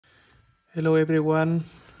Hello everyone,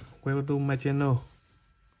 welcome to my channel.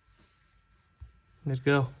 Let's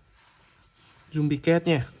go. Zombie cat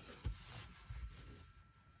nha.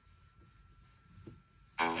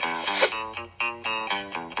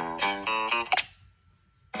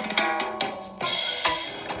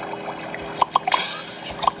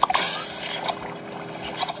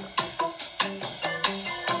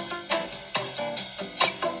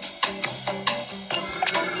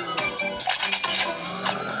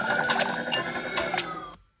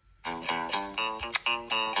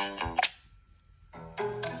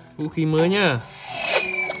 Vũ khí mới nhá.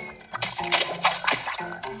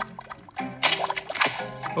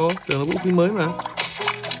 Ô, tưởng là vũ khí mới mà.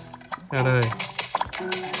 À đây.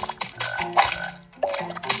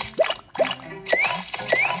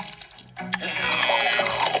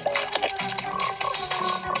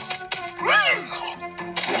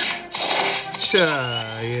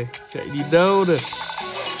 Trời, chạy đi đâu được.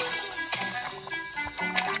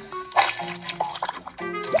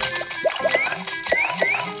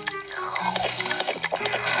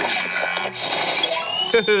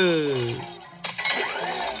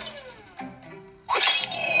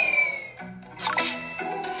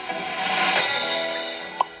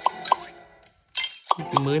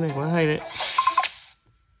 Cái mới này quá hay đấy.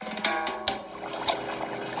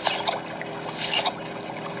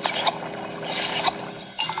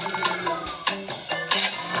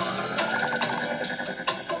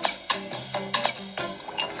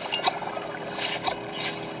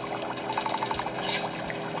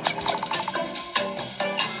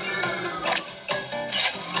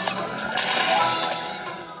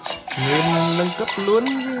 Nên nâng cấp luôn.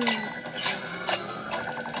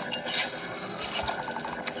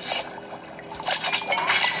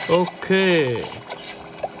 Ok.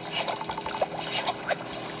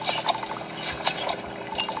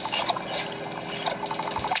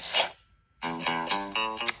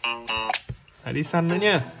 Phải đi săn nữa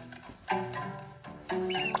nha.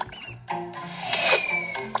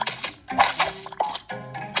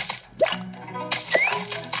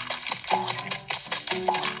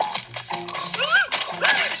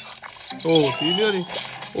 Ồ, tí nữa đi.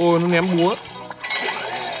 Ồ, nó ném búa.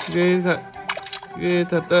 Ghê thật. Ghê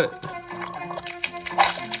thật đấy.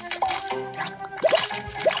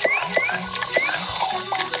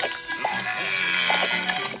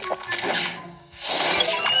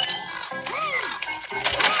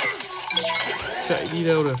 Chạy đi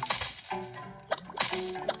đâu được.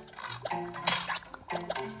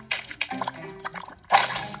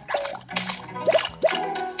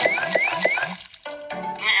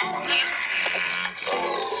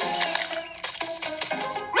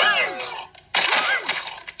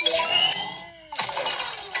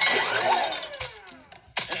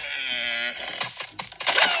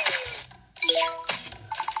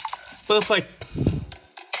 Perfect.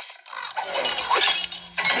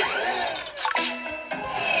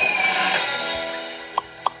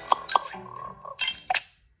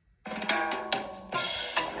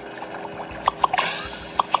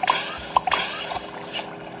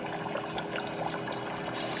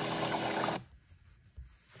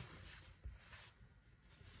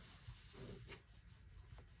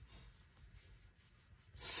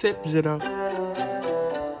 Xếp ra đâu.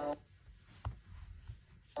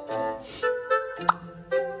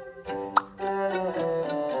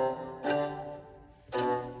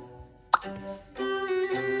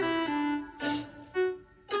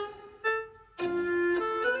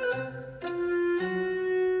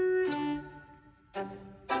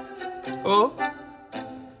 Ồ.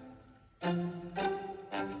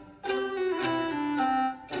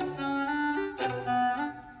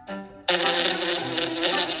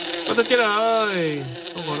 Ôi tôi chết rồi.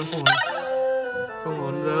 Không còn nữa, không còn. Không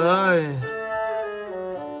còn rồi.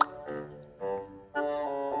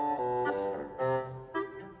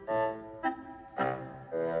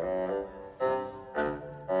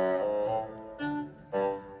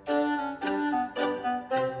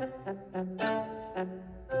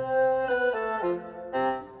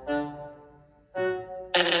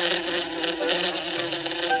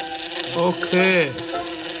 Ok.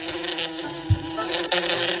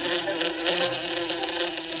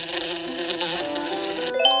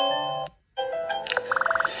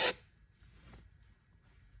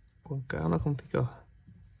 Quảng cáo nó không thích rồi.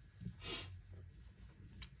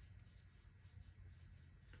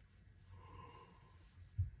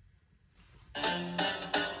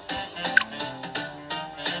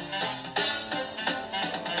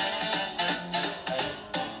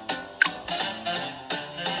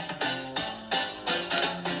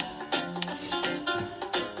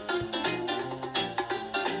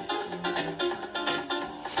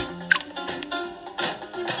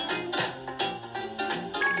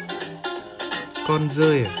 Con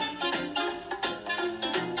rơi à?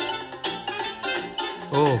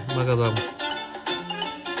 Ồ, ma cà rồng.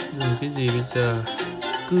 Dùng cái gì bây giờ?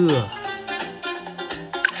 Cưa.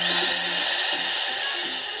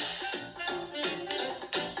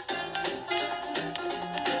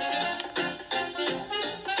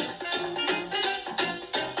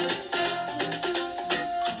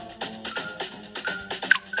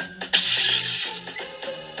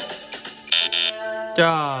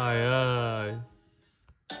 Trời ơi.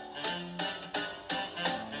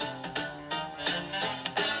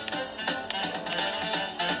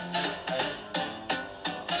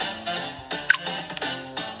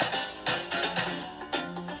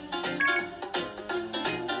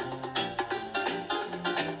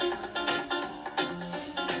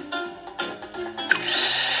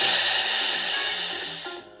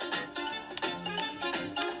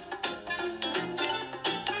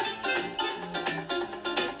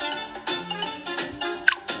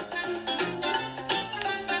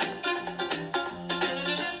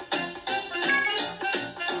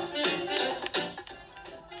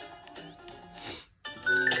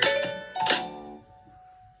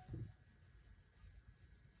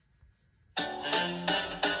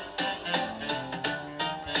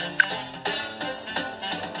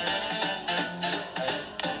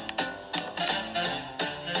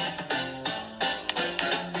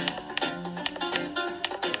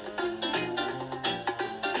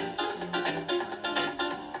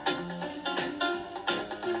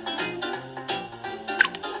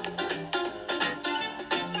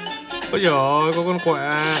 Ôi giời ơi, có con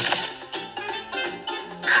quạ.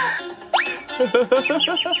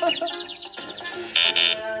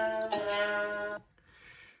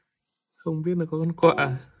 Không biết là có con quạ.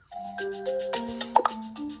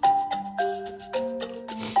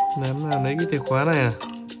 Làm nào lấy cái chìa khóa này à?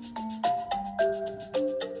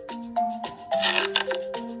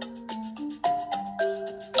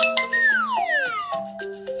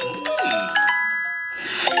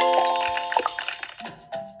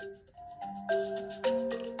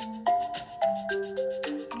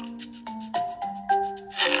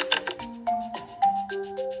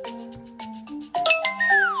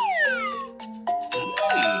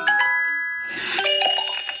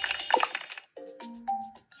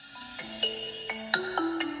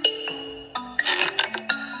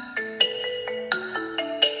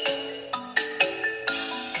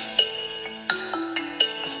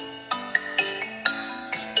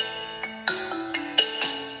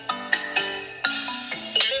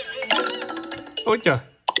 Ôi trời,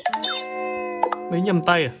 lấy nhầm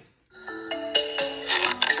tay à?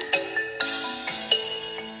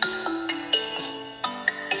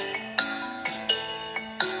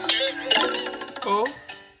 Ố,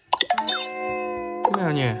 thế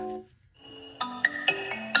nào nhỉ?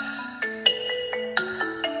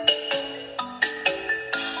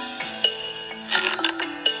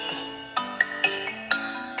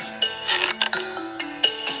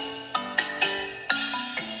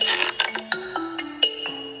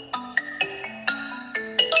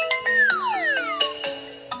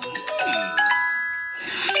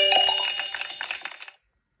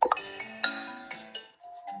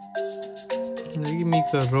 Lấy cái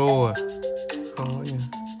micro à? Khó nhỉ.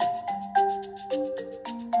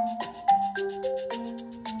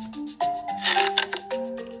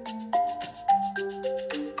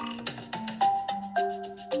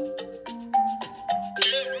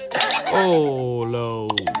 Oh, lâu.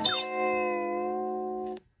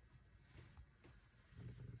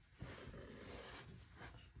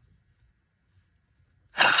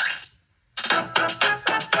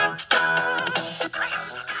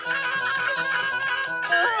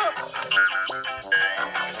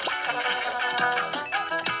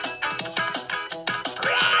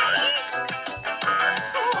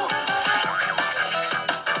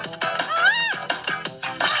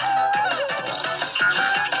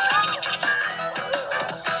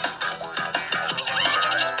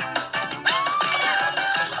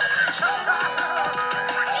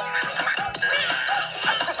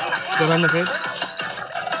 Cho ăn được hết.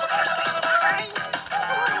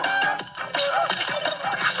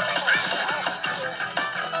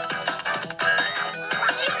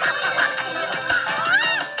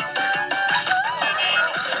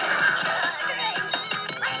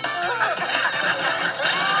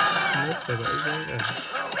 Mất phải vậy đấy à.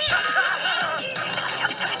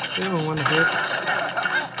 Thế mà ăn được hết.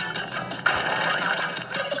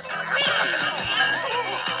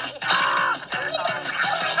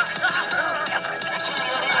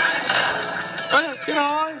 Chết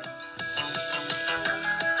rồi.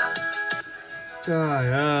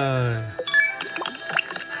 Trời ơi.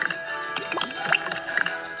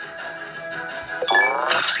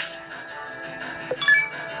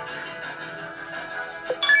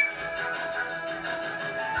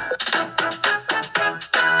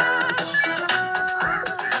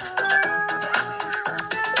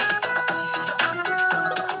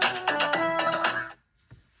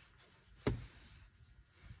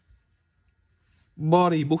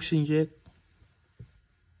 body boxing jet.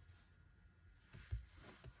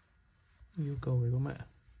 Yêu cầu về có mẹ.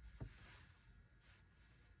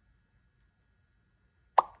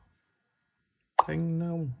 Thanh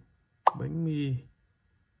long, bánh mì.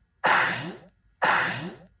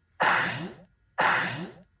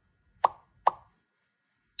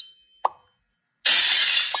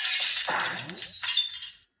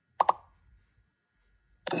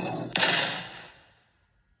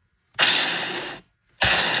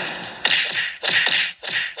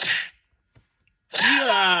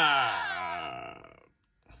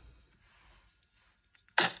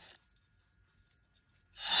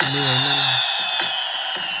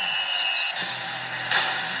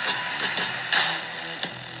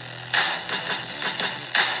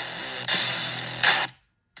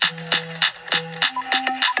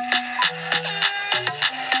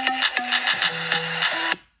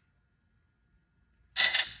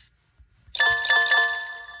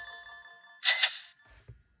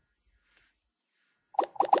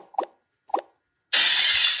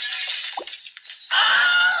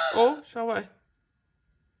 Ố, sao vậy?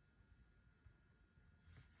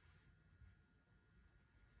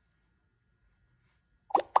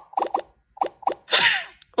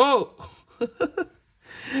 Ô,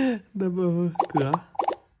 đập vào cửa.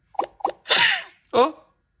 Ố,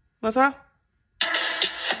 là sao?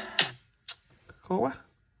 Khó quá.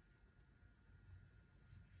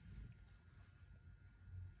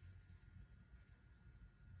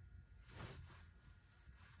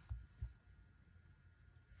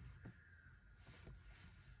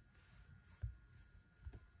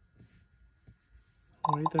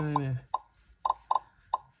 Mấy tay này.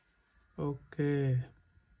 Ok.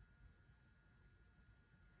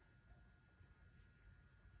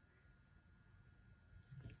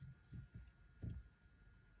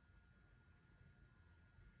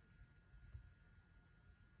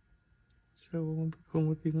 Sao không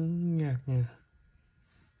có tiếng nhạc nhỉ?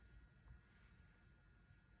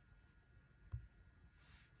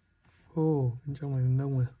 Ồ, bên trong này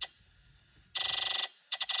nông à?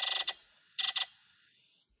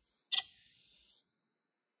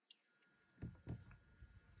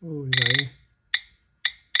 Ôi giấy.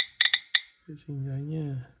 Vệ sinh giấy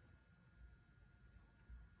nha.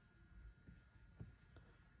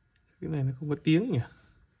 Cái này nó không có tiếng nhỉ?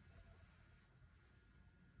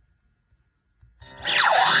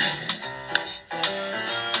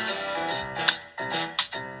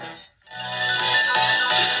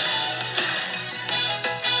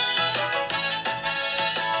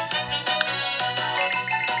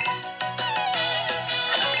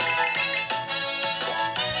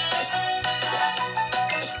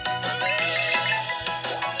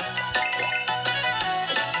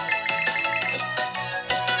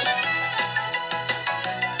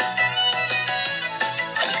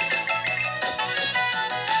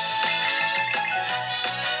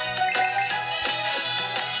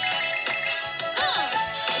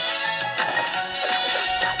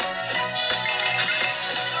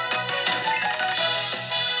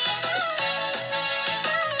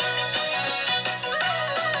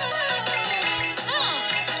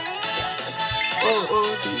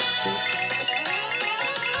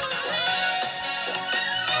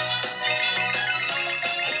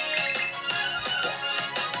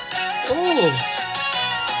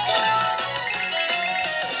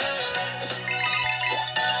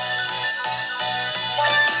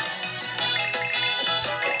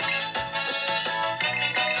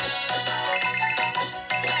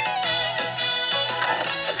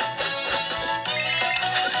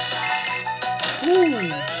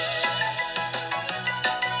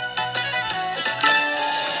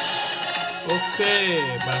 Ok,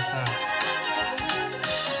 bà sao?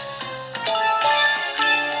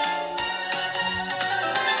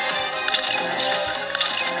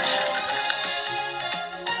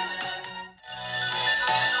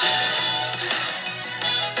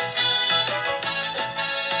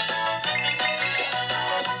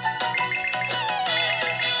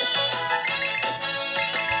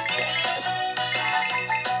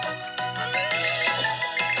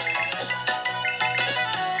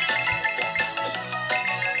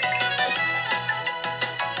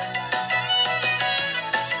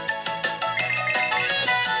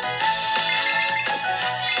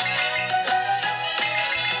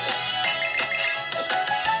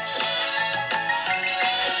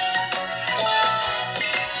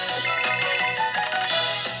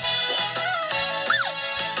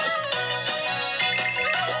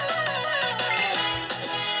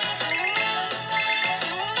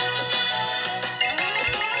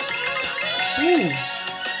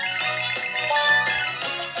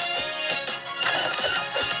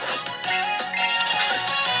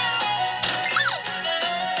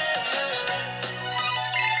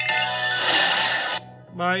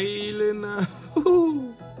 bay lên nào.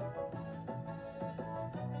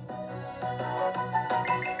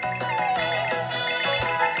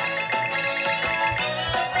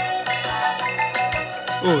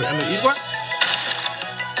 Ôi, ăn được ít quá.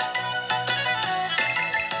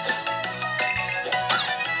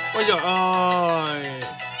 Ôi giời ơi.